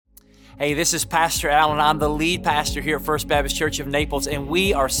Hey, this is Pastor Allen. I'm the lead pastor here at First Baptist Church of Naples, and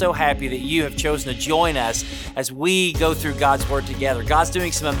we are so happy that you have chosen to join us as we go through God's Word together. God's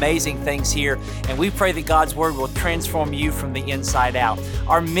doing some amazing things here, and we pray that God's Word will transform you from the inside out.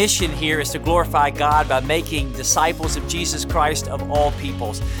 Our mission here is to glorify God by making disciples of Jesus Christ of all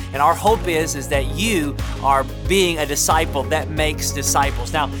peoples. And our hope is that you are being a disciple that makes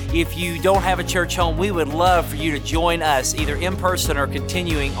disciples. Now, if you don't have a church home, we would love for you to join us either in person or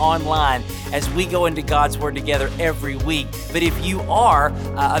continuing online as we go into God's Word together every week. But if you are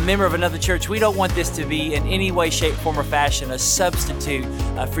a member of another church, we don't want this to be in any way, shape, form, or fashion a substitute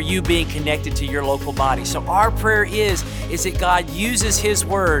for you being connected to your local body. So our prayer is that God uses His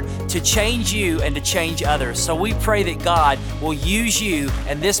Word to change you and to change others. So we pray that God will use you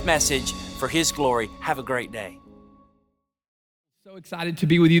and this message for His glory. Have a great day. So excited to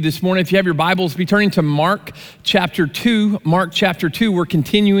be with you this morning. If you have your Bibles, be turning to Mark chapter 2. Mark chapter 2, we're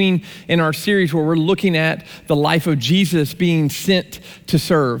continuing in our series where we're looking at the life of Jesus being sent to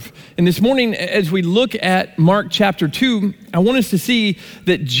serve. And this morning, as we look at Mark chapter 2, I want us to see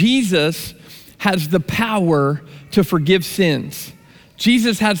that Jesus has the power to forgive sins.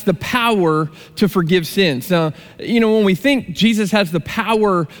 Jesus has the power to forgive sins. Now, when we think Jesus has the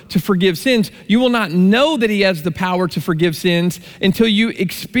power to forgive sins, you will not know that He has the power to forgive sins until you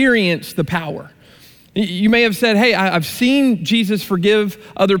experience the power. You may have said, hey, I've seen Jesus forgive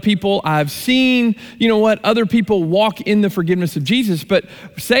other people. I've seen, other people walk in the forgiveness of Jesus. But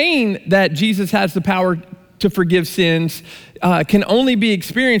saying that Jesus has the power to forgive sins can only be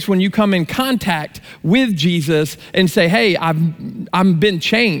experienced when you come in contact with Jesus and say, hey, I've been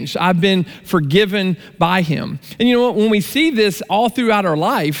changed. I've been forgiven by Him. And you know what? When we see this all throughout our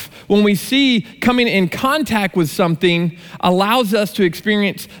life, when we see coming in contact with something allows us to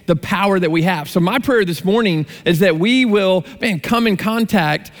experience the power that we have. So my prayer this morning is that we will, come in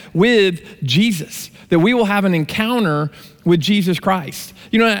contact with Jesus, that we will have an encounter with Jesus Christ.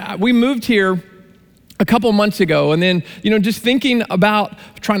 We moved here a couple months ago, and then, just thinking about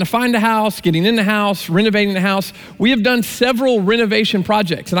trying to find a house, getting in the house, renovating the house, we have done several renovation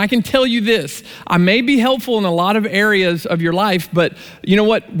projects. And I can tell you this, I may be helpful in a lot of areas of your life, but you know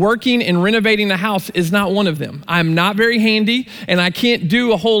what? Working and renovating a house is not one of them. I'm not very handy, and I can't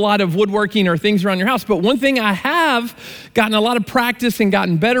do a whole lot of woodworking or things around your house. But one thing I have gotten a lot of practice and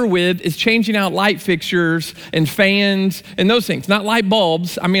gotten better with is changing out light fixtures and fans and those things, not light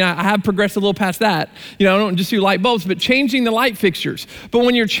bulbs. I have progressed a little past that. I don't just do light bulbs, but changing the light fixtures. But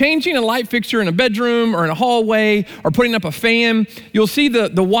when you're changing a light fixture in a bedroom or in a hallway or putting up a fan, you'll see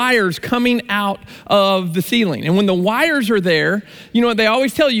the wires coming out of the ceiling. And when the wires are there, they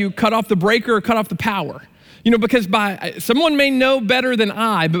always tell you, cut off the breaker or cut off the power. Because someone may know better than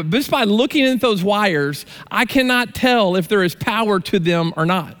I, but just by looking at those wires, I cannot tell if there is power to them or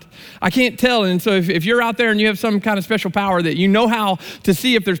not. I can't tell. And so if you're out there and you have some kind of special power that you know how to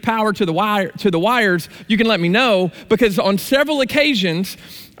see if there's power to the wires, you can let me know, because on several occasions,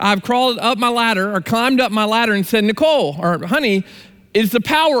 I've crawled up my ladder or climbed up my ladder and said, Nicole or honey, is the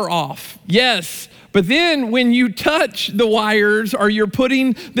power off? Yes. But then when you touch the wires or you're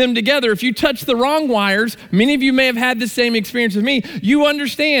putting them together, if you touch the wrong wires, many of you may have had the same experience as me, you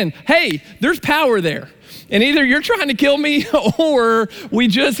understand, hey, there's power there. And either you're trying to kill me or we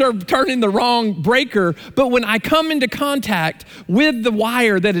just are turning the wrong breaker. But when I come into contact with the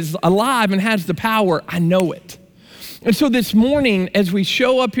wire that is alive and has the power, I know it. And so this morning, as we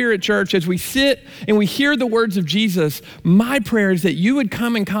show up here at church, as we sit and we hear the words of Jesus, my prayer is that you would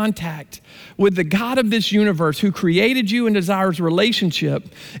come in contact with the God of this universe who created you and desires a relationship.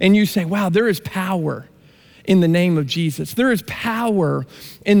 And you say, wow, there is power in the name of Jesus. There is power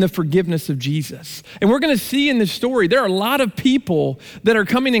in the forgiveness of Jesus. And we're going to see in this story, there are a lot of people that are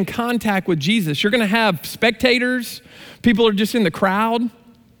coming in contact with Jesus. You're going to have spectators, people are just in the crowd.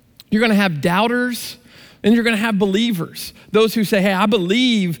 You're going to have doubters, and you're going to have believers. Those who say, hey, I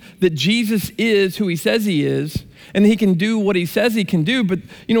believe that Jesus is who He says He is, and He can do what He says He can do. But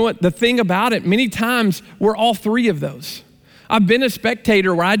you know what? The thing about it, many times we're all three of those. I've been a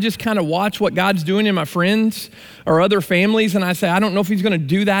spectator where I just kind of watch what God's doing in my friends or other families, and I say, I don't know if He's going to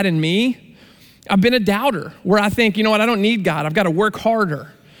do that in me. I've been a doubter where I think, I don't need God. I've got to work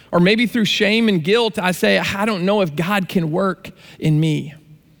harder. Or maybe through shame and guilt, I say, I don't know if God can work in me.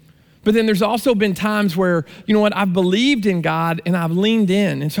 But then there's also been times where, I've believed in God and I've leaned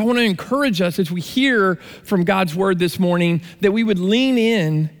in. And so I want to encourage us as we hear from God's word this morning that we would lean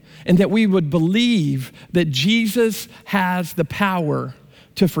in and that we would believe that Jesus has the power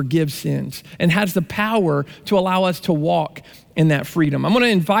to forgive sins and has the power to allow us to walk in that freedom. I'm going to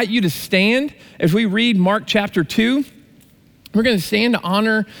invite you to stand as we read Mark chapter 2. We're going to stand to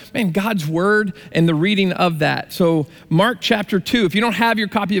honor, God's word and the reading of that. So Mark chapter 2, if you don't have your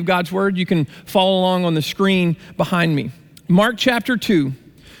copy of God's word, you can follow along on the screen behind me. Mark chapter 2.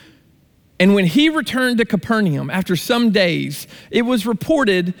 And when he returned to Capernaum after some days, it was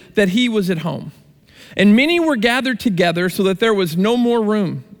reported that he was at home. And many were gathered together so that there was no more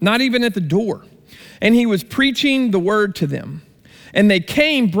room, not even at the door. And he was preaching the word to them. And they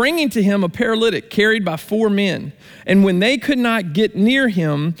came bringing to him a paralytic carried by 4 men. And when they could not get near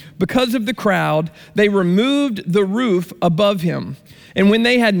him because of the crowd, they removed the roof above him. And when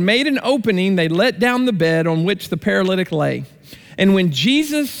they had made an opening, they let down the bed on which the paralytic lay. And when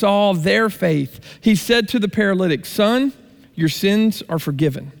Jesus saw their faith, he said to the paralytic, "Son, your sins are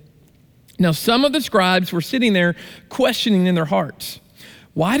forgiven." Now some of the scribes were sitting there questioning in their hearts,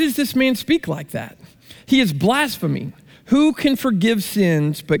 "Why does this man speak like that? He is blaspheming. Who can forgive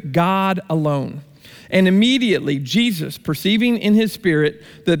sins but God alone?" And immediately Jesus, perceiving in his spirit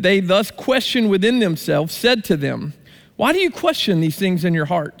that they thus questioned within themselves, said to them, "Why do you question these things in your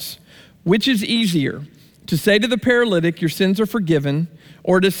hearts? Which is easier, to say to the paralytic, 'Your sins are forgiven,'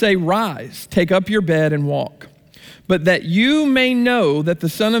 or to say, 'Rise, take up your bed and walk'? But that you may know that the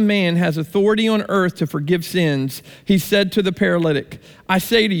Son of Man has authority on earth to forgive sins," he said to the paralytic, "I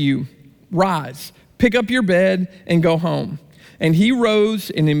say to you, rise, pick up your bed and go home." And he rose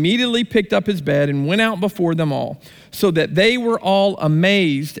and immediately picked up his bed and went out before them all, so that they were all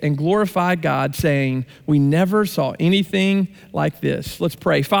amazed and glorified God, saying, "We never saw anything like this." Let's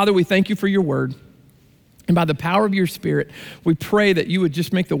pray. Father, we thank you for your word. And by the power of your Spirit, we pray that you would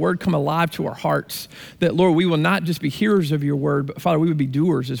just make the word come alive to our hearts. That, Lord, we will not just be hearers of your word, but Father, we would be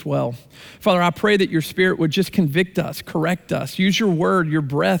doers as well. Father, I pray that your Spirit would just convict us, correct us. Use your word, your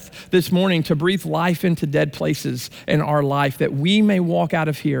breath this morning to breathe life into dead places in our life, that we may walk out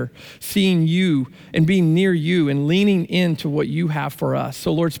of here seeing you and being near you and leaning into what you have for us.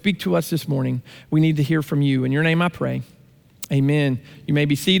 So, Lord, speak to us this morning. We need to hear from you. In your name I pray. Amen. You may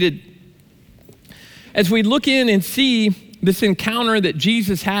be seated. As we look in and see this encounter that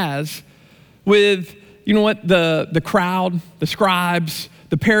Jesus has with, the crowd, the scribes,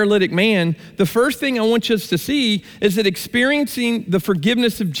 the paralytic man, the first thing I want us to see is that experiencing the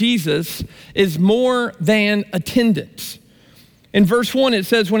forgiveness of Jesus is more than attendance. In verse 1, it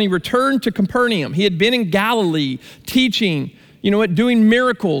says, when he returned to Capernaum, he had been in Galilee teaching, doing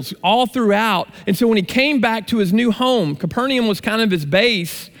miracles all throughout. And so when he came back to his new home, Capernaum was kind of his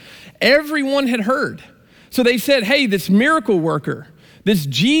base. Everyone had heard. So they said, hey, this miracle worker, this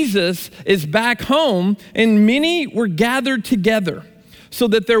Jesus is back home, and many were gathered together so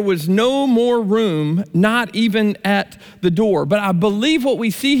that there was no more room, not even at the door. But I believe what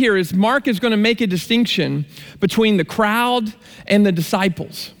we see here is Mark is going to make a distinction between the crowd and the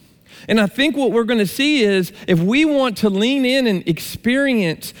disciples. And I think what we're going to see is if we want to lean in and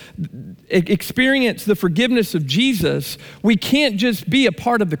experience the forgiveness of Jesus, we can't just be a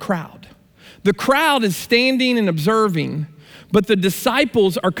part of the crowd. The crowd is standing and observing, but the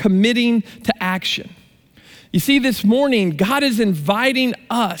disciples are committing to action. You see, this morning, God is inviting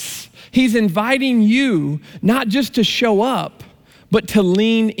us. He's inviting you not just to show up, but to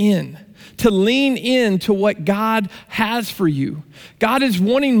lean in. To lean into what God has for you. God is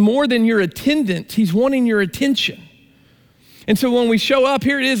wanting more than your attendance. He's wanting your attention. And so when we show up,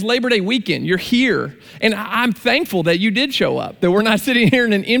 here it is, Labor Day weekend. You're here. And I'm thankful that you did show up, that we're not sitting here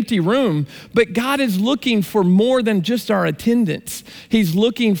in an empty room. But God is looking for more than just our attendance. He's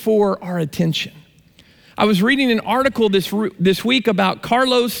looking for our attention. I was reading an article this week about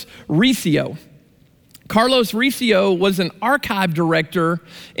Carlos Riccio. Carlos Riccio was an archive director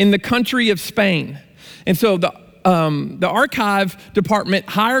in the country of Spain. And so the archive department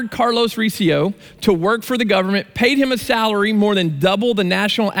hired Carlos Riccio to work for the government, paid him a salary more than double the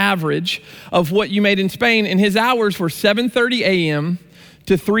national average of what you made in Spain, and his hours were 7:30 a.m.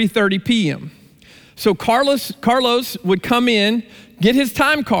 to 3:30 p.m. So Carlos would come in, get his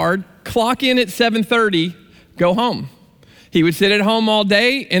time card, clock in at 7:30, go home. He would sit at home all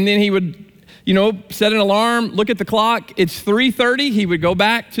day, and then he would set an alarm, look at the clock. It's 3:30. He would go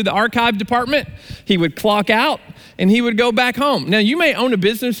back to the archive department. He would clock out and he would go back home. Now, you may own a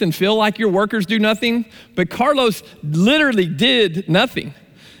business and feel like your workers do nothing, but Carlos literally did nothing.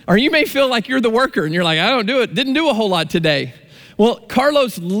 Or you may feel like you're the worker and you're like, I didn't do a whole lot today. Well,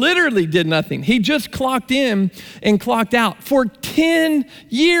 Carlos literally did nothing. He just clocked in and clocked out for 10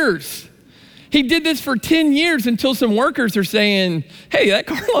 years. He did this for 10 years until some workers are saying, hey, that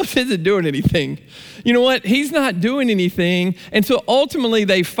Carlos isn't doing anything. You know what? He's not doing anything. And so ultimately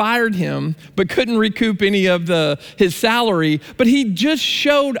they fired him, but couldn't recoup any of his salary. But he just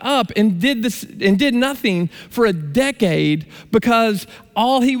showed up and did nothing for a decade because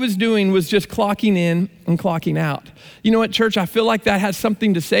all he was doing was just clocking in and clocking out. You know what, church? I feel like that has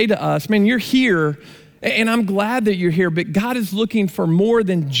something to say to us. Man, you're here. And I'm glad that you're here, but God is looking for more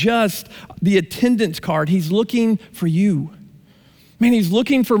than just the attendance card. He's looking for you. Man, he's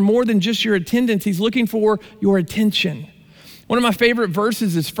looking for more than just your attendance. He's looking for your attention. One of my favorite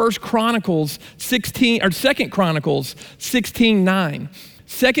verses is 2 Chronicles 16:9.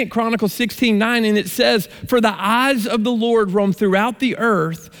 2 Chronicles 16:9, and it says, "For the eyes of the Lord roam throughout the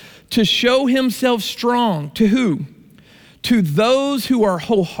earth to show himself strong." To who? To those who are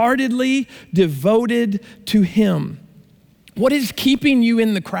wholeheartedly devoted to him. What is keeping you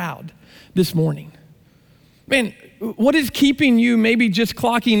in the crowd this morning? Man, what is keeping you maybe just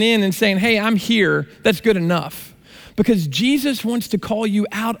clocking in and saying, hey, I'm here, that's good enough? Because Jesus wants to call you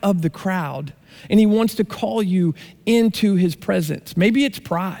out of the crowd and he wants to call you into his presence. Maybe it's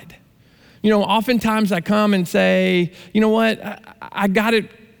pride. You know, oftentimes I come and say, you know what, I got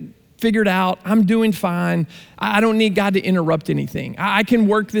it figured out. I'm doing fine. I don't need God to interrupt anything. I can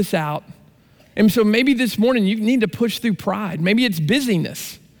work this out. And so maybe this morning you need to push through pride. Maybe it's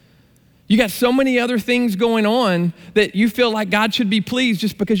busyness. You got so many other things going on that you feel like God should be pleased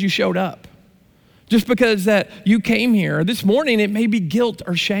just because you showed up. Just because that you came here. This morning it may be guilt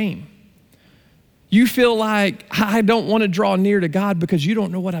or shame. You feel like I don't want to draw near to God because you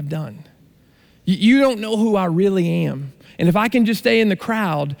don't know what I've done. You don't know who I really am. And if I can just stay in the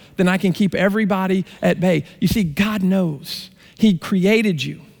crowd, then I can keep everybody at bay. You see, God knows. He created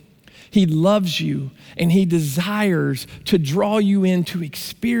you. He loves you, and he desires to draw you in to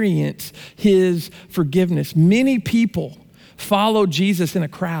experience his forgiveness. Many people follow Jesus in a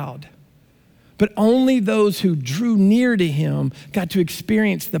crowd, but only those who drew near to him got to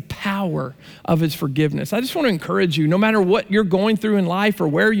experience the power of his forgiveness. I just want to encourage you, no matter what you're going through in life or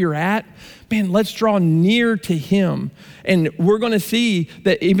where you're at, man, let's draw near to him. And we're going to see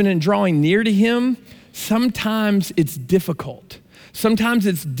that even in drawing near to him, sometimes it's difficult. Sometimes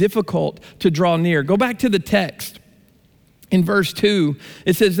it's difficult to draw near. Go back to the text. In verse 2,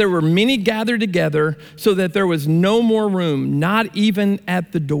 it says, there were many gathered together so that there was no more room, not even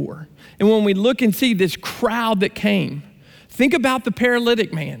at the door. And when we look and see this crowd that came, think about the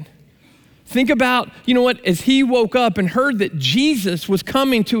paralytic man. Think about, you know what, as he woke up and heard that Jesus was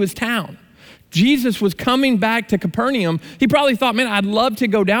coming to his town. Jesus was coming back to Capernaum. He probably thought, man, I'd love to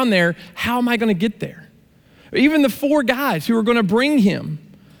go down there. How am I going to get there? Even the 4 guys who were going to bring him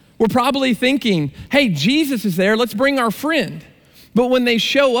were probably thinking, hey, Jesus is there. Let's bring our friend. But when they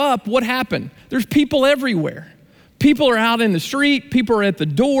show up, what happened? There's people everywhere. People are out in the street. People are at the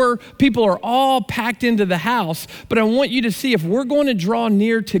door. People are all packed into the house. But I want you to see, if we're going to draw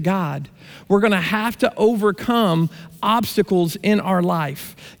near to God, we're going to have to overcome obstacles in our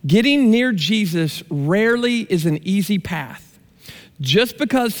life. Getting near Jesus rarely is an easy path. Just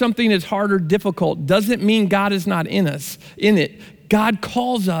because something is hard or difficult doesn't mean God is not in it. God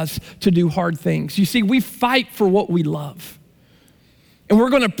calls us to do hard things. You see, we fight for what we love. And we're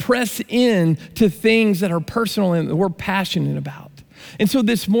going to press in to things that are personal and that we're passionate about. And so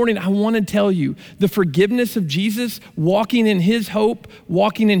this morning, I want to tell you, the forgiveness of Jesus, walking in his hope,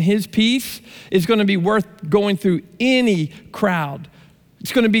 walking in his peace, is going to be worth going through any crowd.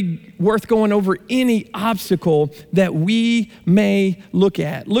 It's going to be worth going over any obstacle that we may look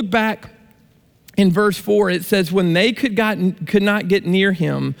at. Look back in verse 4. It says, when they could not get near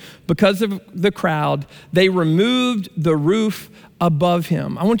him because of the crowd, they removed the roof above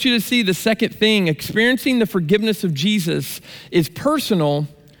him. I want you to see the second thing. Experiencing the forgiveness of Jesus is personal,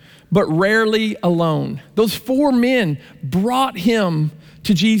 but rarely alone. Those 4 men brought him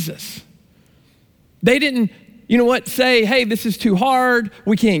to Jesus. They didn't, you know what, say, hey, this is too hard,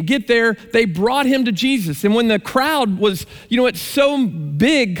 we can't get there. They brought him to Jesus. And when the crowd was, you know what, so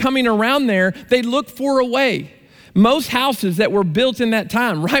big coming around there, they looked for a way. Most houses that were built in that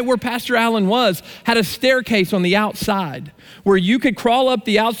time, right where Pastor Allen was, had a staircase on the outside where you could crawl up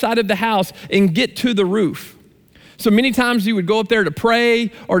the outside of the house and get to the roof. So many times you would go up there to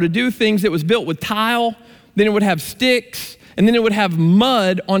pray or to do things that was built with tile, then it would have sticks, and then it would have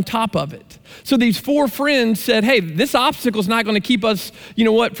mud on top of it. So these 4 friends said, hey, this obstacle is not going to keep us, you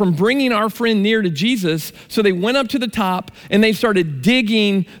know what, from bringing our friend near to Jesus. So they went up to the top and they started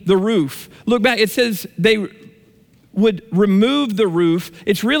digging the roof. Look back, it says they would remove the roof.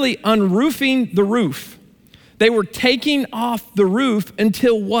 It's really unroofing the roof. They were taking off the roof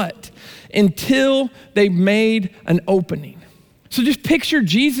until what? until they made an opening. So just picture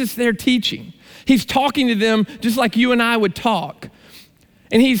Jesus there teaching. He's talking to them just like you and I would talk.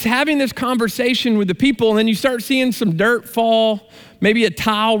 And he's having this conversation with the people, and then you start seeing some dirt fall, maybe a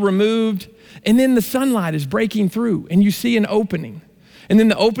tile removed, and then the sunlight is breaking through, and you see an opening. And then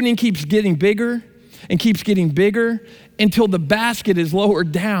the opening keeps getting bigger and keeps getting bigger until the basket is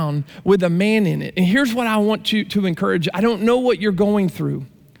lowered down with a man in it. And here's what I want you to encourage. I don't know what you're going through.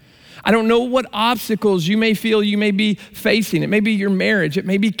 I don't know what obstacles you may feel you may be facing. It may be your marriage. It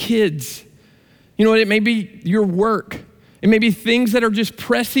may be kids. You know what? It may be your work. It may be things that are just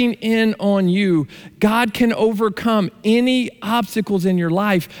pressing in on you. God can overcome any obstacles in your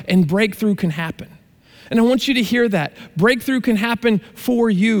life, and breakthrough can happen. And I want you to hear that. Breakthrough can happen for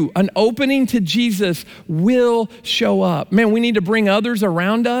you. An opening to Jesus will show up. Man, we need to bring others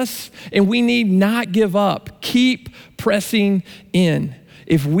around us, and we need not give up. Keep pressing in.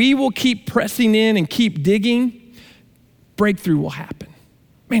 If we will keep pressing in and keep digging, breakthrough will happen.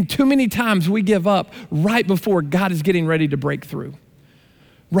 Man, too many times we give up right before God is getting ready to break through.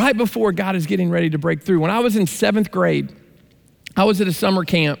 Right before God is getting ready to break through. When I was in 7th grade, I was at a summer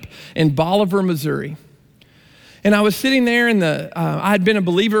camp in Bolivar, Missouri. And I was sitting there I had been a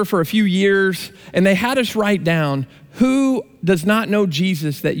believer for a few years, and they had us write down, who does not know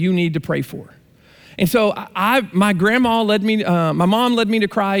Jesus that you need to pray for? And so my mom led me to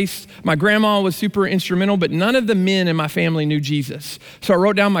Christ. My grandma was super instrumental, but none of the men in my family knew Jesus. So I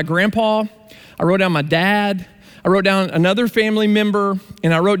wrote down my grandpa, I wrote down my dad, I wrote down another family member,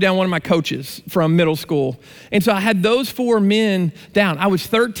 and I wrote down one of my coaches from middle school. And so I had those 4 men down. I was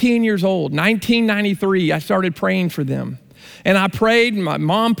 13 years old, 1993, I started praying for them. And I prayed, and my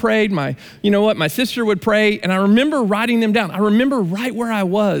mom prayed, my sister would pray, and I remember writing them down. I remember right where I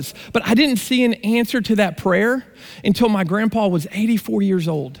was, but I didn't see an answer to that prayer until my grandpa was 84 years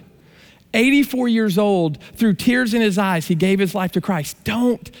old. 84 years old, through tears in his eyes, he gave his life to Christ.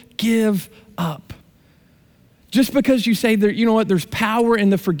 Don't give up. Just because you say that, you know what, there's power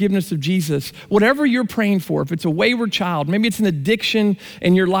in the forgiveness of Jesus. Whatever you're praying for, if it's a wayward child, maybe it's an addiction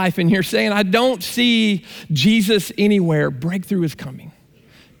in your life, and you're saying, I don't see Jesus anywhere, breakthrough is coming.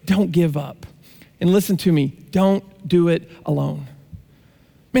 Don't give up. And listen to me, don't do it alone.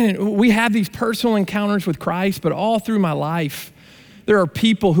 Man, we have these personal encounters with Christ, but all through my life, there are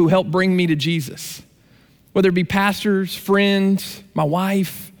people who help bring me to Jesus, whether it be pastors, friends, my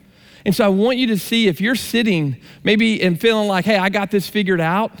wife. And so I want you to see, if you're sitting maybe and feeling like, hey, I got this figured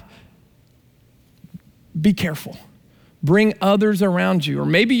out, be careful. Bring others around you. Or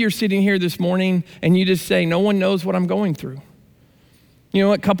maybe you're sitting here this morning and you just say, no one knows what I'm going through. You know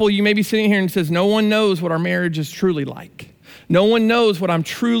what, couple, you may be sitting here and says, no one knows what our marriage is truly like. No one knows what I'm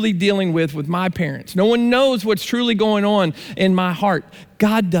truly dealing with my parents. No one knows what's truly going on in my heart.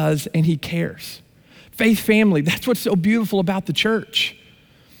 God does, and he cares. Faith family, that's what's so beautiful about the church,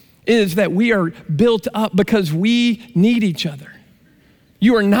 is that we are built up because we need each other.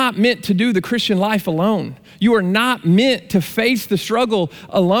 You are not meant to do the Christian life alone. You are not meant to face the struggle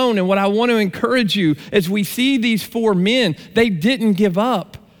alone. And what I want to encourage you, as we see these 4 men, they didn't give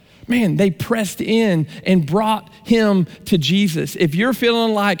up. Man, they pressed in and brought him to Jesus. If you're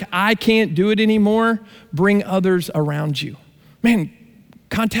feeling like I can't do it anymore, bring others around you. Man,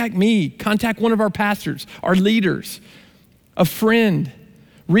 contact me, contact one of our pastors, our leaders, a friend.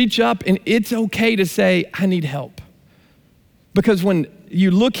 Reach up, and it's okay to say, I need help. Because when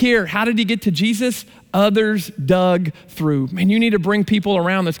you look here, how did he get to Jesus? Others dug through. Man, you need to bring people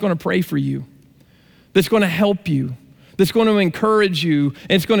around that's going to pray for you, that's going to help you, that's going to encourage you,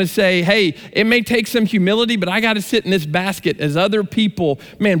 and it's going to say, hey, it may take some humility, but I got to sit in this basket as other people,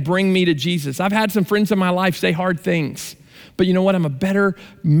 man, bring me to Jesus. I've had some friends in my life say hard things, but you know what? I'm a better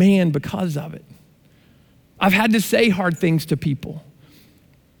man because of it. I've had to say hard things to people.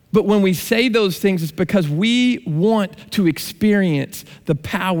 But when we say those things, it's because we want to experience the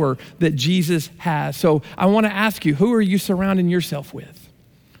power that Jesus has. So I want to ask you, who are you surrounding yourself with?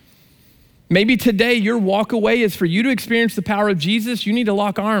 Maybe today your walk away is for you to experience the power of Jesus. You need to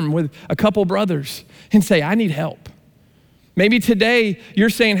lock arm with a couple brothers and say, I need help. Maybe today you're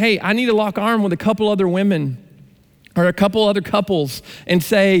saying, hey, I need to lock arm with a couple other women or a couple other couples and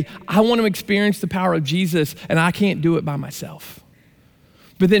say, I want to experience the power of Jesus, and I can't do it by myself.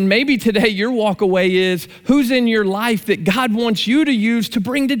 But then maybe today your walk away is, who's in your life that God wants you to use to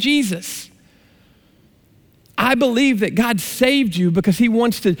bring to Jesus? I believe that God saved you because he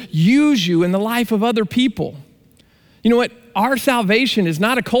wants to use you in the life of other people. You know what? Our salvation is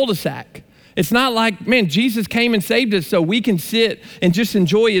not a cul-de-sac. It's not like, man, Jesus came and saved us so we can sit and just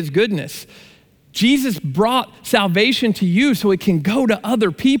enjoy his goodness. Jesus brought salvation to you so it can go to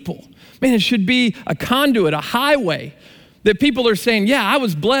other people. Man, it should be a conduit, a highway that people are saying, yeah, I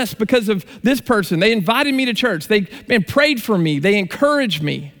was blessed because of this person. They invited me to church. They prayed for me. They encouraged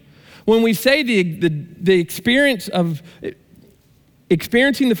me. When we say the experience of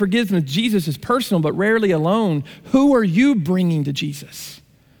experiencing the forgiveness of Jesus is personal, but rarely alone, who are you bringing to Jesus?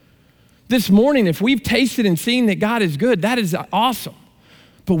 This morning, if we've tasted and seen that God is good, that is awesome.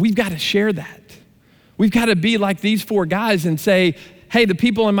 But we've got to share that. We've got to be like these 4 guys and say, hey, the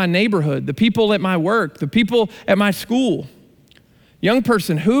people in my neighborhood, the people at my work, the people at my school, young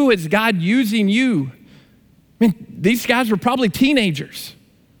person, who is God using you? I mean, these guys were probably teenagers.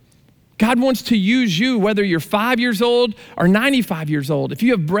 God wants to use you, whether you're 5 years old or 95 years old. If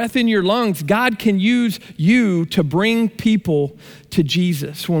you have breath in your lungs, God can use you to bring people to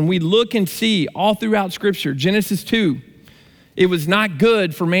Jesus. When we look and see all throughout Scripture, Genesis 2, it was not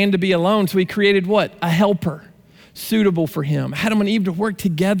good for man to be alone, so he created what? A helper suitable for him. Adam and Eve to work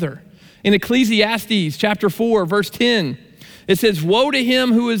together. In Ecclesiastes chapter 4, verse 10, it says, woe to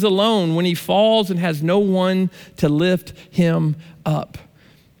him who is alone when he falls and has no one to lift him up.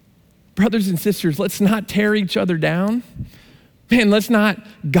 Brothers and sisters, let's not tear each other down. Man, let's not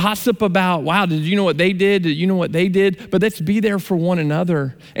gossip about, wow, did you know what they did? Did you know what they did? But let's be there for one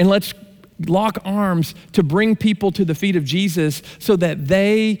another, and let's lock arms to bring people to the feet of Jesus so that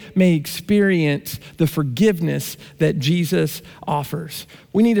they may experience the forgiveness that Jesus offers.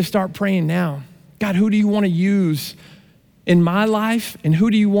 We need to start praying now. God, who do you want to use in my life, and who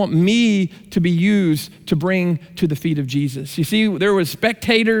do you want me to be used to bring to the feet of Jesus? You see, there were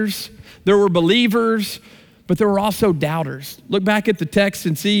spectators, there were believers, but there were also doubters. Look back at the text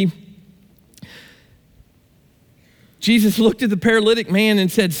and see. Jesus looked at the paralytic man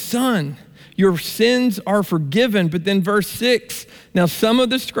and said, son, your sins are forgiven. But then verse 6, now some of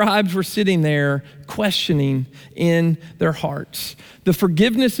the scribes were sitting there questioning in their hearts. The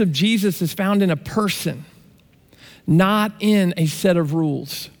forgiveness of Jesus is found in a person, not in a set of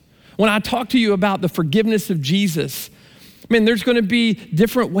rules. When I talk to you about the forgiveness of Jesus, man, there's going to be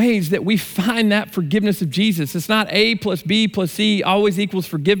different ways that we find that forgiveness of Jesus. It's not A plus B plus C always equals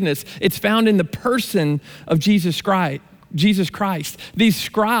forgiveness. It's found in the person of Jesus Christ. These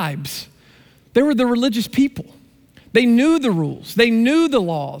scribes, they were the religious people. They knew the rules. They knew the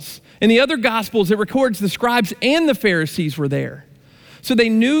laws. In the other Gospels, it records the scribes and the Pharisees were there. So they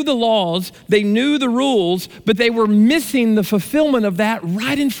knew the laws, they knew the rules, but they were missing the fulfillment of that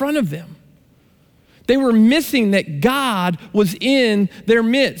right in front of them. They were missing that God was in their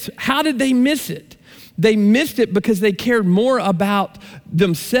midst. How did they miss it? They missed it because they cared more about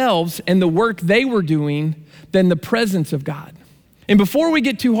themselves and the work they were doing than the presence of God. And before we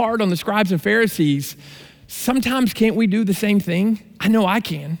get too hard on the scribes and Pharisees, sometimes can't we do the same thing? I know I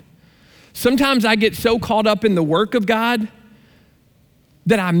can. Sometimes I get so caught up in the work of God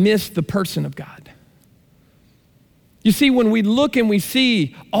that I miss the person of God. You see, when we look and we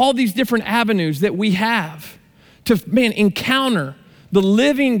see all these different avenues that we have to, encounter the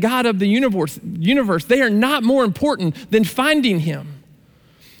living God of the universe, they are not more important than finding him.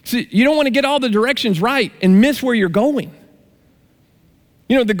 So you don't want to get all the directions right and miss where you're going.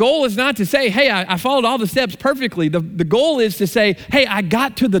 You know, the goal is not to say, hey, I followed all the steps perfectly. The goal is to say, hey, I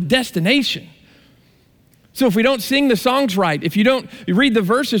got to the destination. So if we don't sing the songs right, if you don't read the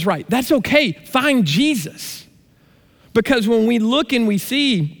verses right, that's okay. Find Jesus. Because when we look and we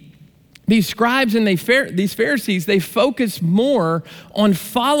see these scribes and these Pharisees, they focus more on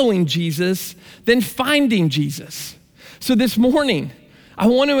following Jesus than finding Jesus. So this morning, I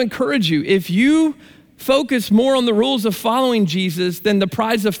want to encourage you, if you focus more on the rules of following Jesus than the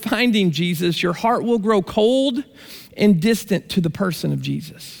prize of finding Jesus, your heart will grow cold and distant to the person of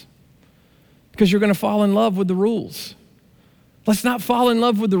Jesus. Because you're going to fall in love with the rules. Let's not fall in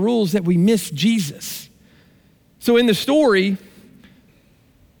love with the rules that we miss Jesus. So in the story,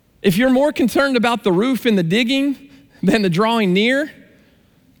 if you're more concerned about the roof and the digging than the drawing near,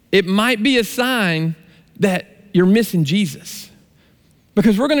 it might be a sign that you're missing Jesus.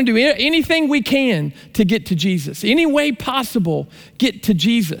 Because we're going to do anything we can to get to Jesus. Any way possible, get to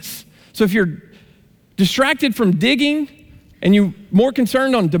Jesus. So if you're distracted from digging and you're more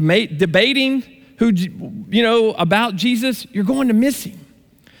concerned on debating about Jesus, you're going to miss him.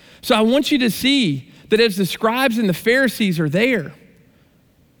 So I want you to see that as the scribes and the Pharisees are there,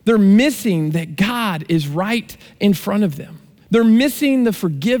 they're missing that God is right in front of them. They're missing the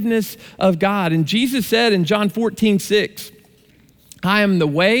forgiveness of God. And Jesus said in John 14:6, I am the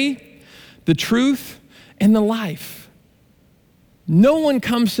way, the truth, and the life. No one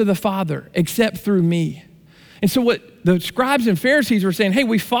comes to the Father except through me. And so what the scribes and Pharisees were saying, hey,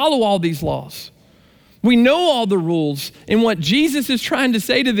 we follow all these laws. We know all the rules. And what Jesus is trying to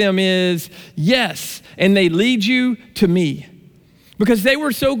say to them is, yes, and they lead you to me. Because they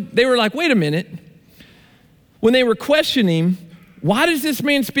were like, wait a minute. When they were questioning, why does this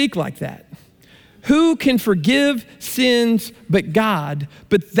man speak like that? Who can forgive sins but God?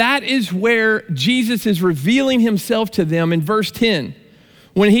 But that is where Jesus is revealing himself to them in verse 10.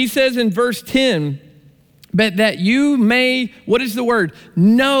 When he says in verse 10, but that you may, what is the word?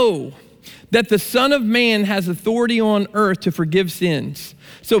 Know that the Son of Man has authority on earth to forgive sins.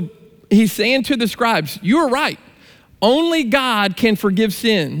 So he's saying to the scribes, you're right. Only God can forgive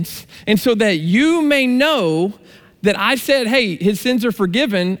sins. And so that you may know that I said, hey, his sins are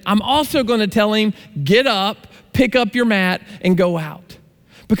forgiven, I'm also going to tell him, get up, pick up your mat, and go out.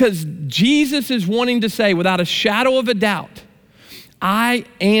 Because Jesus is wanting to say, without a shadow of a doubt, I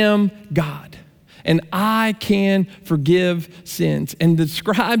am God, and I can forgive sins. And the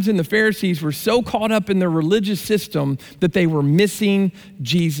scribes and the Pharisees were so caught up in their religious system that they were missing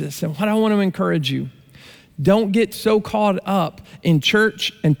Jesus. And what I want to encourage you, don't get so caught up in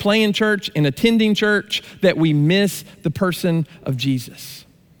church and playing church and attending church that we miss the person of Jesus.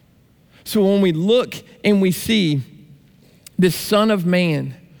 So when we look and we see this Son of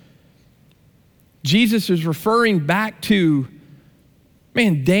Man, Jesus is referring back to,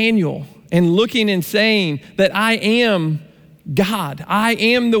 Daniel, and looking and saying that I am God. I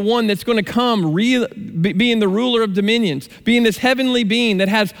am the one that's going to come, being the ruler of dominions, being this heavenly being that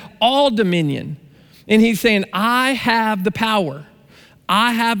has all dominion. And he's saying, I have the power.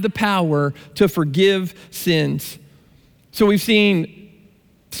 I have the power to forgive sins. So we've seen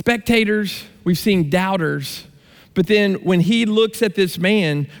spectators, we've seen doubters, but then when he looks at this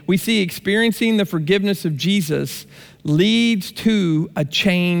man, we see experiencing the forgiveness of Jesus leads to a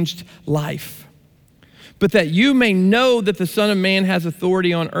changed life. But that you may know that the Son of Man has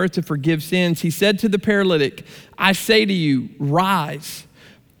authority on earth to forgive sins, he said to the paralytic, I say to you, rise,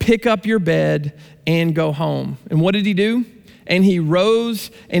 pick up your bed and go home. And what did he do? And he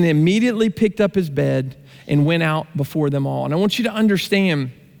rose and immediately picked up his bed and went out before them all. And I want you to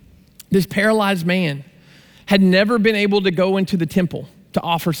understand, this paralyzed man had never been able to go into the temple to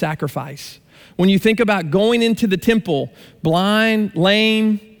offer sacrifice. When you think about going into the temple, blind,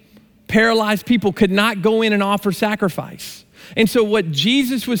 lame, paralyzed people could not go in and offer sacrifice. And so what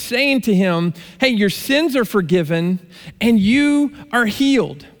Jesus was saying to him, hey, your sins are forgiven and you are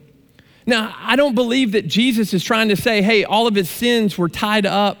healed. Now, I don't believe that Jesus is trying to say, hey, all of his sins were tied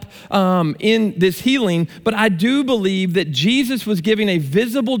up in this healing, but I do believe that Jesus was giving a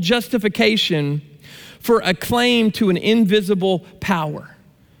visible justification for a claim to an invisible power.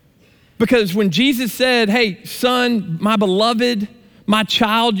 Because when Jesus said, hey, son, my beloved, my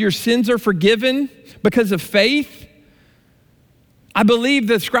child, your sins are forgiven because of faith, I believe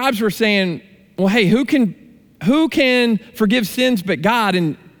the scribes were saying, well, hey, who can forgive sins but God?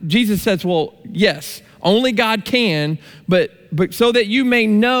 And Jesus says, well, yes, only God can, but so that you may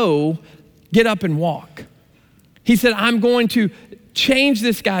know, get up and walk. He said, I'm going to change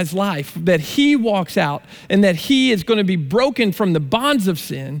this guy's life, that he walks out and that he is going to be broken from the bonds of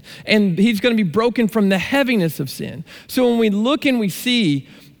sin and he's going to be broken from the heaviness of sin. So when we look and we see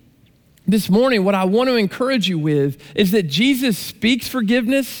this morning, what I want to encourage you with is that Jesus speaks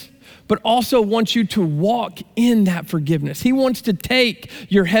forgiveness, but also wants you to walk in that forgiveness. He wants to take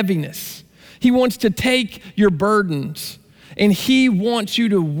your heaviness. He wants to take your burdens, and he wants you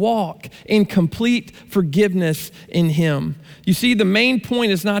to walk in complete forgiveness in him. You see, the main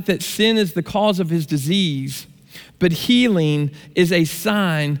point is not that sin is the cause of his disease, but healing is a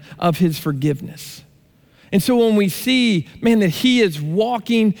sign of his forgiveness. And so when we see, that he is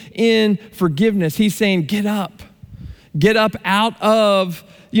walking in forgiveness, he's saying, get up out of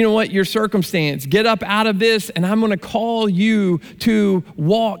your circumstance. Get up out of this, and I'm going to call you to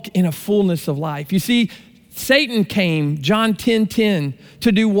walk in a fullness of life. You see, Satan came, John 10:10,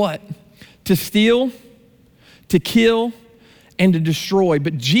 to do what? To steal, to kill, and to destroy.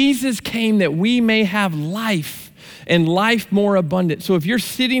 But Jesus came that we may have life and life more abundant. So if you're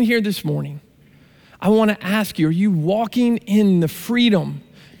sitting here this morning, I want to ask you, are you walking in the freedom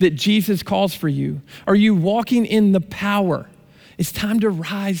that Jesus calls for you? Are you walking in the power? It's time to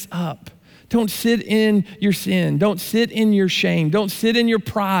rise up. Don't sit in your sin. Don't sit in your shame. Don't sit in your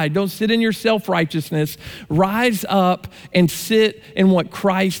pride. Don't sit in your self-righteousness. Rise up and sit in what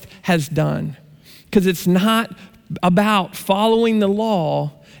Christ has done. Because it's not about following the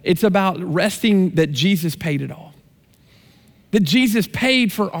law. It's about resting that Jesus paid it all. That Jesus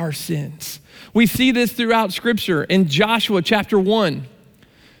paid for our sins. We see this throughout Scripture. In Joshua chapter 1,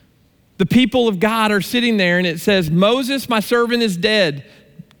 the people of God are sitting there and it says, Moses, my servant, is dead.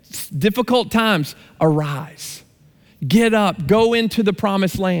 difficult times, arise. Get up, go into the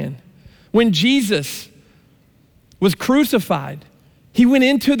promised land. When Jesus was crucified, he went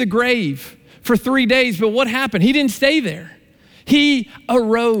into the grave for 3 days, but what happened? He didn't stay there. He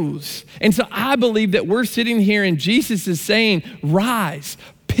arose. And so I believe that we're sitting here and Jesus is saying, rise,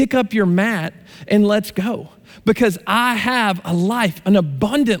 pick up your mat and let's go. Because I have a life, an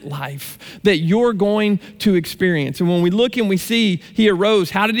abundant life that you're going to experience. And when we look and we see he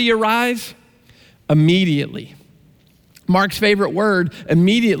arose, how did he arise? Immediately. Mark's favorite word,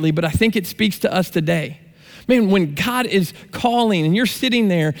 immediately, but I think it speaks to us today. Man, when God is calling and you're sitting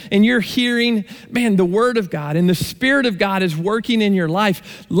there and you're hearing, man, the word of God and the Spirit of God is working in your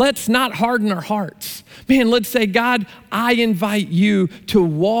life, let's not harden our hearts. Man, let's say, God, I invite you to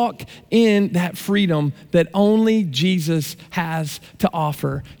walk in that freedom that only Jesus has to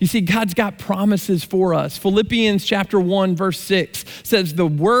offer. You see, God's got promises for us. Philippians chapter 1, verse 6 says, the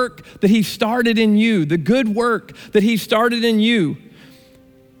work that he started in you, the good work that he started in you,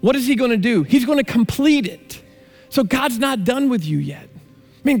 what is he going to do? He's going to complete it. So God's not done with you yet.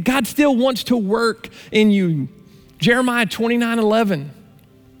 I mean, God still wants to work in you. Jeremiah 29:11,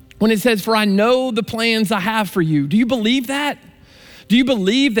 when it says, for I know the plans I have for you. Do you believe that? Do you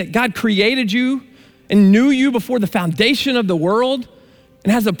believe that God created you and knew you before the foundation of the world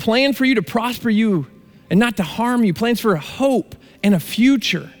and has a plan for you to prosper you and not to harm you, plans for a hope and a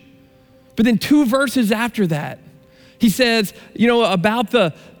future? But then 2 verses after that, he says, about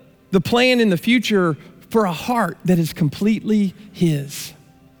the plan in the future for a heart that is completely his.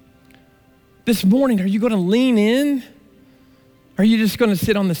 This morning, are you going to lean in? Or are you just going to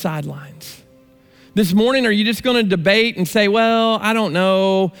sit on the sidelines? This morning, are you just going to debate and say, well, I don't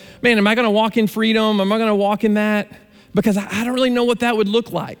know. Man, am I going to walk in freedom? Am I going to walk in that? Because I don't really know what that would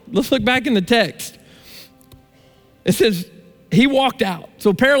look like. Let's look back in the text. It says, he walked out. So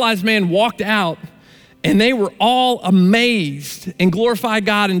a paralyzed man walked out, and they were all amazed and glorified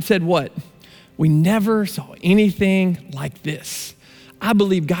God and said what? We never saw anything like this. I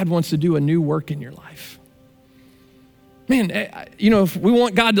believe God wants to do a new work in your life. Man, if we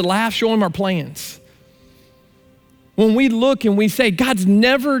want God to laugh, show him our plans. When we look and we say, God's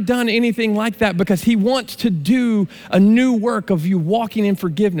never done anything like that because he wants to do a new work of you walking in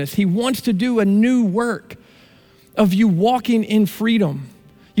forgiveness. He wants to do a new work of you walking in freedom.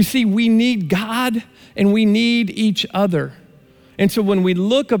 You see, we need God and we need each other. And so when we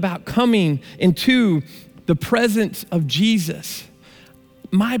look about coming into the presence of Jesus,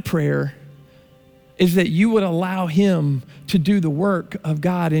 my prayer is that you would allow him to do the work of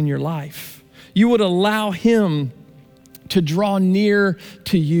God in your life. You would allow him to draw near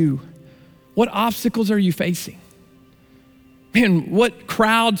to you. What obstacles are you facing? Man, what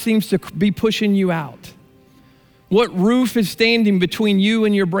crowd seems to be pushing you out? What roof is standing between you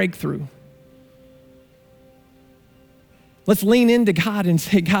and your breakthrough? Let's lean into God and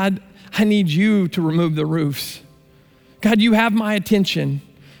say, God, I need you to remove the roofs. God, you have my attention.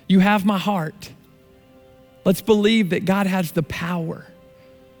 You have my heart. Let's believe that God has the power.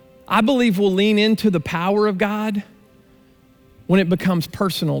 I believe we'll lean into the power of God when it becomes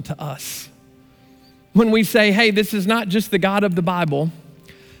personal to us. When we say, hey, this is not just the God of the Bible.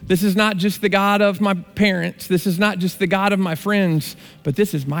 This is not just the God of my parents. This is not just the God of my friends, but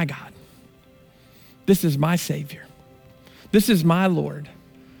this is my God. This is my Savior. This is my Lord.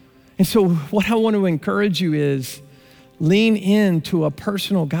 And so what I want to encourage you is lean into a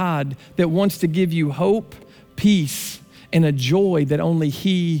personal God that wants to give you hope, peace, and a joy that only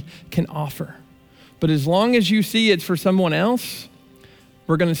he can offer. But as long as you see it's for someone else,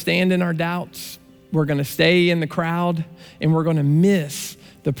 we're going to stand in our doubts. We're going to stay in the crowd, and we're going to miss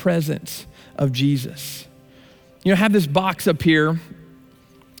the presence of Jesus. I have this box up here, and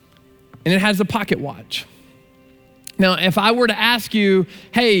it has a pocket watch. Now, if I were to ask you,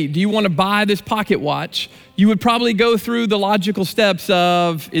 hey, do you want to buy this pocket watch? You would probably go through the logical steps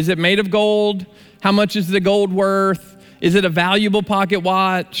of, is it made of gold? How much is the gold worth? Is it a valuable pocket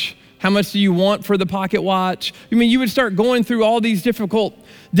watch? How much do you want for the pocket watch? You would start going through all these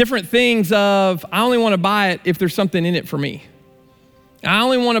different things of, I only want to buy it if there's something in it for me. I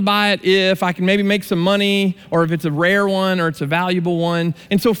only want to buy it if I can maybe make some money, or if it's a rare one or it's a valuable one.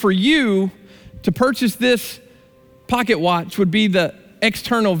 And so for you to purchase this pocket watch would be the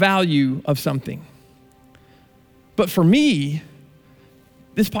external value of something. But for me,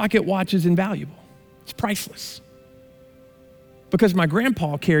 this pocket watch is invaluable. It's priceless. Because my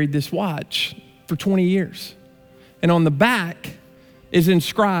grandpa carried this watch for 20 years. And on the back is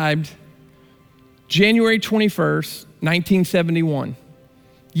inscribed January 21st, 1971.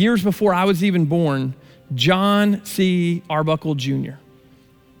 Years before I was even born, John C. Arbuckle Jr.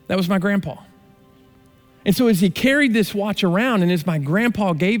 That was my grandpa. And so as he carried this watch around, and as my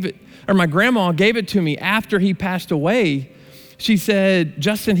grandma gave it to me after he passed away, she said,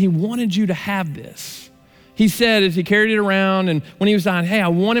 Justin, he wanted you to have this. He said as he carried it around and when he was dying, hey, I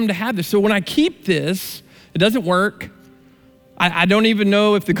want him to have this. So when I keep this, it doesn't work. I don't even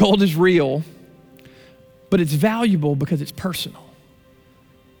know if the gold is real, but it's valuable because it's personal.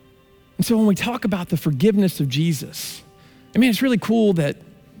 And so when we talk about the forgiveness of Jesus, I mean, it's really cool that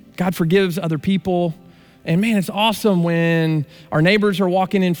God forgives other people. And man, it's awesome when our neighbors are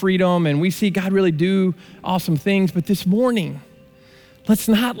walking in freedom and we see God really do awesome things. But this morning, let's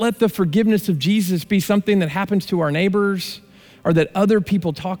not let the forgiveness of Jesus be something that happens to our neighbors or that other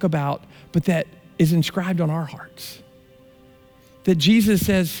people talk about, but that is inscribed on our hearts. That Jesus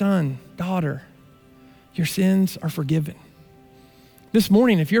says, son, daughter, your sins are forgiven. This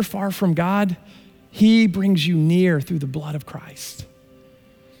morning, if you're far from God, he brings you near through the blood of Christ.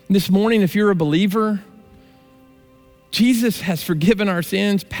 This morning, if you're a believer, Jesus has forgiven our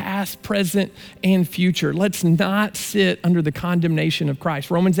sins, past, present, and future. Let's not sit under the condemnation of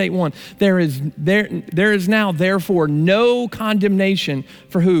Christ. Romans 8:1, there is now therefore no condemnation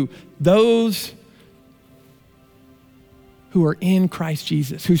for who? Those who are in Christ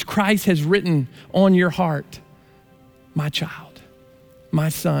Jesus, whose Christ has written on your heart, my child, my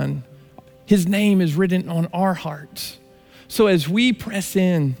son. His name is written on our hearts. So as we press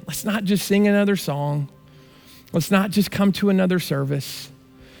in, let's not just sing another song. Let's not just come to another service,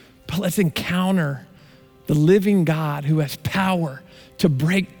 but let's encounter the living God who has power to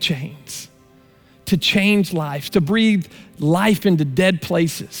break chains, to change lives, to breathe life into dead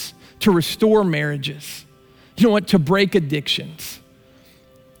places, to restore marriages. You know what? To break addictions,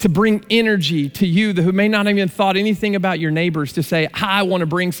 to bring energy to you who may not even thought anything about your neighbors, to say, I want to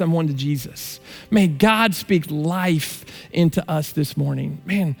bring someone to Jesus. May God speak life into us this morning.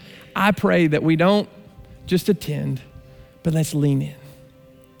 Man, I pray that we don't just attend, but let's lean in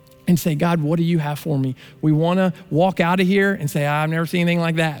and say, God, what do you have for me? We want to walk out of here and say, I've never seen anything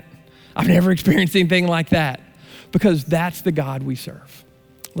like that. I've never experienced anything like that, because that's the God we serve.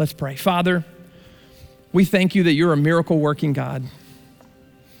 Let's pray. Father, we thank you that you're a miracle working God.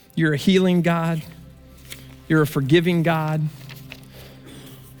 You're a healing God. You're a forgiving God.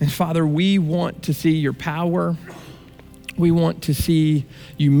 And Father, we want to see your power. We want to see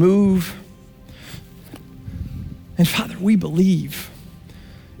you move. And Father, we believe,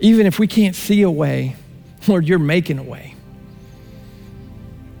 even if we can't see a way, Lord, you're making a way.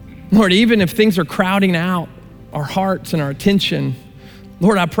 Lord, even if things are crowding out our hearts and our attention,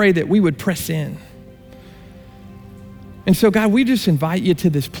 Lord, I pray that we would press in. And so, God, we just invite you to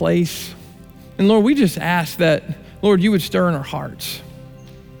this place. And Lord, we just ask that, Lord, you would stir in our hearts,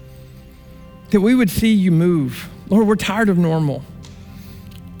 that we would see you move. Lord, we're tired of normal.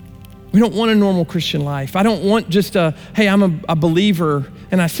 We don't want a normal Christian life. I don't want just hey, I'm a believer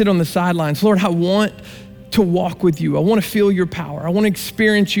and I sit on the sidelines. Lord, I want to walk with you. I want to feel your power. I want to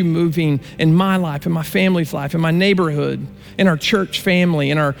experience you moving in my life, in my family's life, in my neighborhood, in our church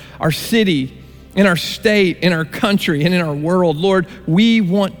family, in our city, in our state, in our country, and in our world. Lord, we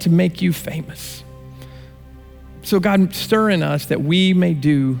want to make you famous. So God, stir in us that we may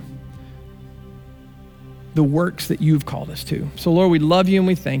do the works that you've called us to. So Lord, we love you and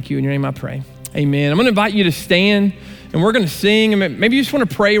we thank you. In your name I pray, amen. I'm gonna invite you to stand and we're gonna sing. And maybe you just wanna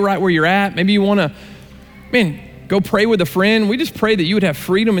pray right where you're at. Maybe you wanna, go pray with a friend. We just pray that you would have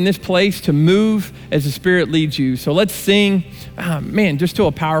freedom in this place to move as the Spirit leads you. So let's sing, just to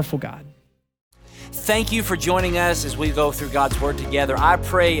a powerful God. Thank you for joining us as we go through God's Word together. I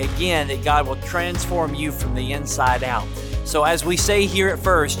pray again that God will transform you from the inside out. So as we say here at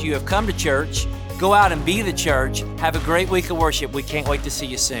First, you have come to church. Go out and be the church. Have a great week of worship. We can't wait to see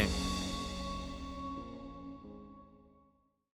you soon.